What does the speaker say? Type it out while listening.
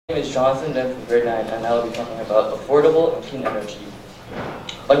My name is Jonathan Lim from grade 9, and I will be talking about affordable and clean energy.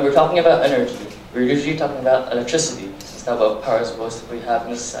 When we're talking about energy, we're usually talking about electricity, since that's what powers most we have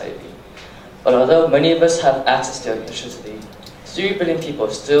in society. But although many of us have access to electricity, 3 billion people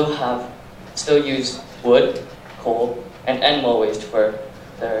still use wood, coal, and animal waste for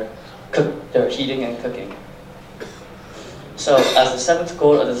their heating and cooking. So, as the 7th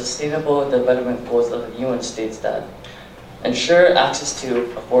goal of the Sustainable Development Goals of the UN states that ensure access to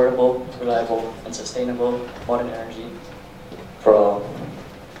affordable, reliable, and sustainable modern energy for all.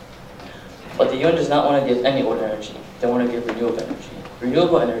 But the UN does not want to give any old energy. They want to give renewable energy.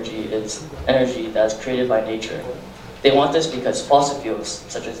 Renewable energy is energy that is created by nature. They want this because fossil fuels,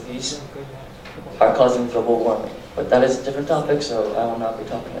 such as these, are causing global warming. But that is a different topic, so I will not be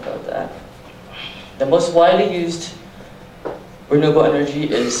talking about that. The most widely used renewable energy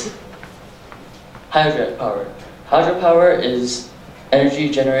is hydropower. Hydropower is energy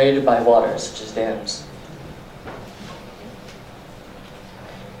generated by water, such as dams.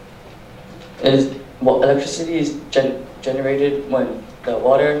 Electricity is generated when the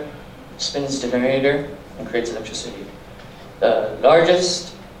water spins the generator and creates electricity. The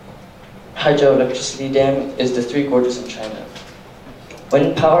largest hydroelectricity dam is the Three Gorges in China.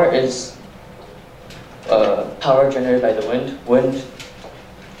 Wind power is power generated by the wind.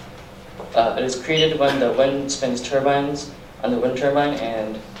 It is created when the wind spins turbines on the wind turbine,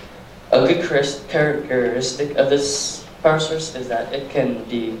 and a good characteristic of this power source is that it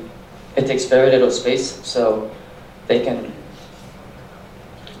takes very little space, so they can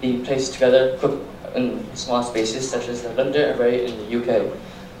be placed together in small spaces, such as the London Array in the UK.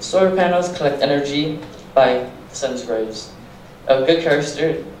 Solar panels collect energy by the sun's rays. A good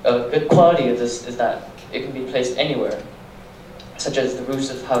quality of this is that it can be placed anywhere, such as the roofs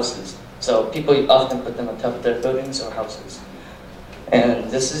of houses. So people often put them on top of their buildings or houses. And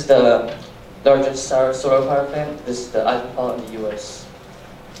this is the largest solar power plant. This is the Ivanpah in the US.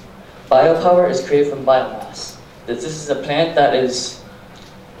 Biopower is created from biomass. This is a plant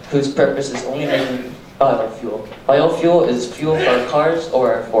whose purpose is only making biofuel. Biofuel is fuel for cars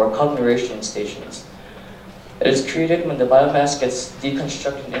or for conglomeration stations. It is created when the biomass gets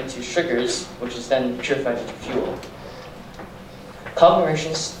deconstructed into sugars, which is then purified into fuel.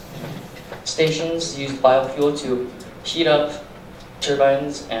 Conglomeration stations use biofuel to heat up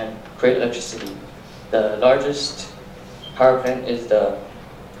turbines and create electricity. The largest power plant is the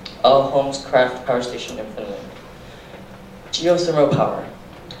Alholmskraft power station in Finland. Geothermal power.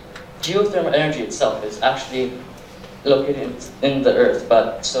 Geothermal energy itself is actually located in the earth,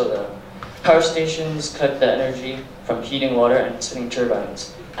 but so the power stations collect the energy from heating water and spinning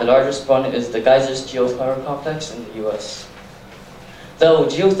turbines. The largest one is the Geysers Geothermal Complex in the US. Though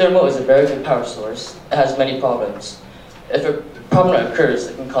geothermal is a very good power source, it has many problems. If a problem occurs,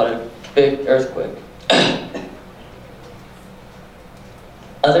 it can cause a big earthquake.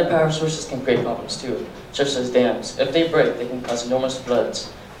 Other power sources can create problems too, such as dams. If they break, they can cause enormous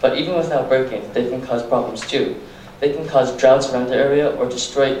floods. But even without breaking, they can cause problems too. They can cause droughts around the area or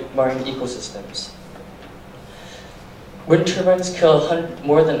destroy marine ecosystems. Wind turbines kill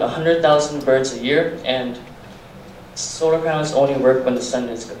more than 100,000 birds a year, and solar panels only work when the sun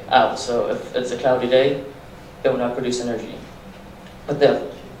is out, so if it's a cloudy day, it will not produce energy. But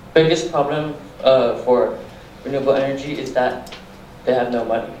the biggest problem for renewable energy is that they have no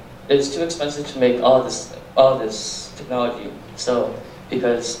money. It's too expensive to make all this technology. So,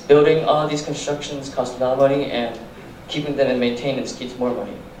 because building all these constructions costs a lot of money, and keeping them in maintenance keeps more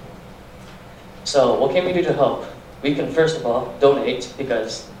money. So, what can we do to help? We can first of all donate,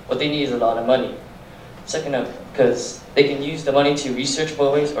 because what they need is a lot of money. Second up, because they can use the money to research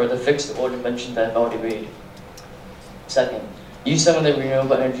more ways or to fix the old invention that I've already made. Second, use some of the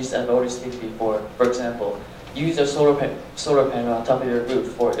renewable energies that I've already stated before. For example, use a solar panel on top of your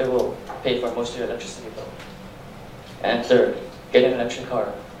roof, or it will pay for most of your electricity bill. And third, get an electric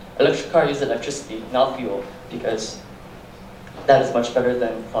car. Electric car uses electricity, not fuel, because that is much better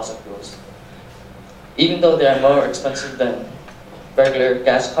than fossil fuels. Even though they are more expensive than regular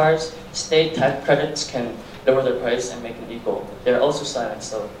gas cars, state tax credits can lower their price and make them equal. They are also silent,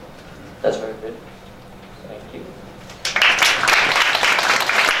 so that's very good. Thank you.